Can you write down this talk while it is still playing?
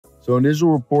So initial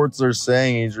reports are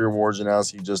saying Adrian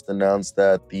Wojnarowski just announced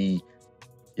that the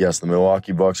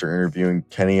Milwaukee Bucks are interviewing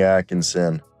Kenny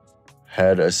Atkinson,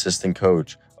 head assistant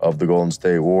coach of the Golden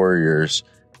State Warriors,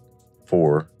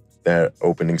 for that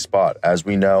opening spot. As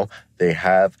we know, they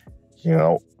have,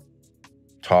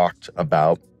 talked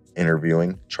about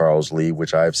interviewing Charles Lee,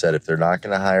 which I've said if they're not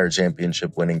going to hire a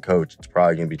championship winning coach, it's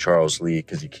probably going to be Charles Lee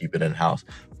because you keep it in-house.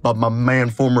 But my man,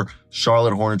 former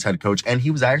Charlotte Hornets head coach, and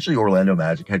he was actually Orlando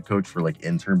Magic head coach for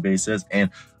intern basis, and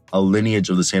a lineage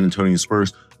of the San Antonio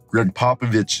Spurs, Greg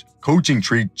Popovich coaching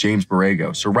tree, James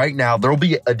Borrego. So right now, there will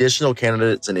be additional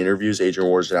candidates and interviews Adrian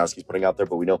Wojnarowski's putting out there,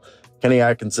 but we know Kenny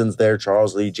Atkinson's there,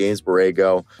 Charles Lee, James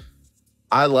Borrego.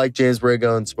 I like James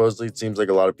Borrego, and supposedly it seems like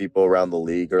a lot of people around the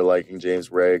league are liking James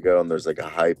Borrego, and there's a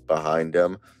hype behind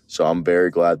him. So I'm very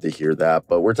glad to hear that.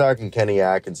 But we're talking Kenny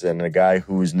Atkinson, a guy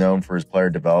who is known for his player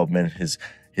development, his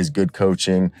good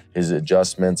coaching, his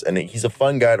adjustments, and he's a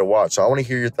fun guy to watch. So I want to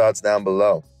hear your thoughts down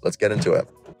below. Let's get into it.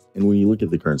 And when you look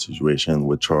at the current situation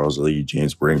with Charles Lee,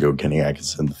 James Borrego, Kenny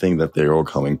Atkinson, the thing that they're all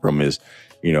coming from is,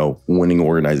 winning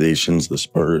organizations, the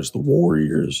Spurs, the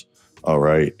Warriors, all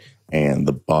right, and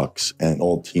the Bucks, and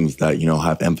all teams that,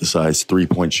 have emphasized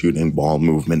three-point shooting, ball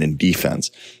movement, and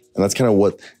defense. And that's kind of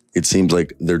what it seems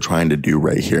like they're trying to do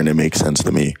right here. And it makes sense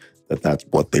to me that that's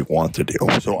what they want to do.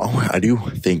 So I do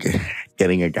think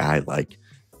getting a guy like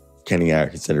Kenny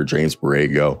Atkinson or James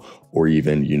Borrego, or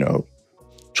even,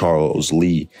 Charles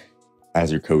Lee as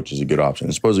your coach is a good option.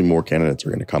 And supposedly more candidates are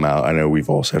going to come out. I know we've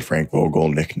all said Frank Vogel,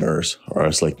 Nick Nurse are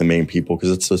us the main people,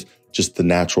 because it's just the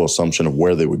natural assumption of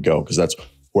where they would go, because that's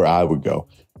where I would go.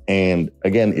 And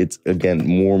again,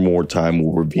 more and more time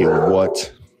will reveal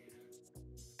what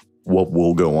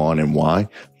will go on and why.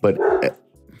 But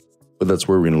that's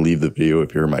where we're going to leave the video.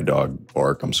 If you hear my dog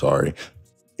bark, I'm sorry.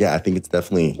 Yeah, I think it's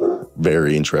definitely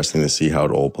very interesting to see how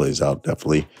it all plays out.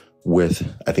 Definitely.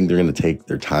 I think they're going to take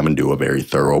their time and do a very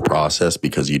thorough process,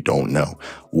 because you don't know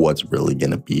what's really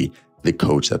going to be the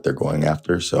coach that they're going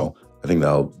after. So I think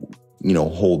that'll,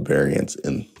 hold variance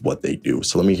in what they do.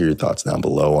 So let me hear your thoughts down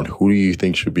below on who do you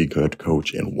think should be a good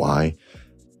coach and why.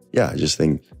 Yeah, I just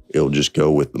think it'll just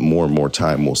go with more and more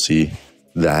time. We'll see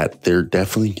that they're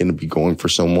definitely going to be going for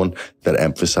someone that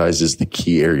emphasizes the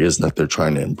key areas that they're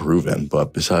trying to improve in.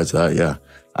 But besides that, yeah,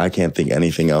 I can't think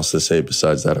anything else to say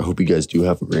besides that. I hope you guys do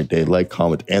have a great day. Like,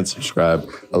 comment, and subscribe.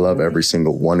 I love every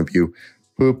single one of you.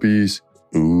 Poopies.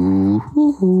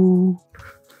 Ooh.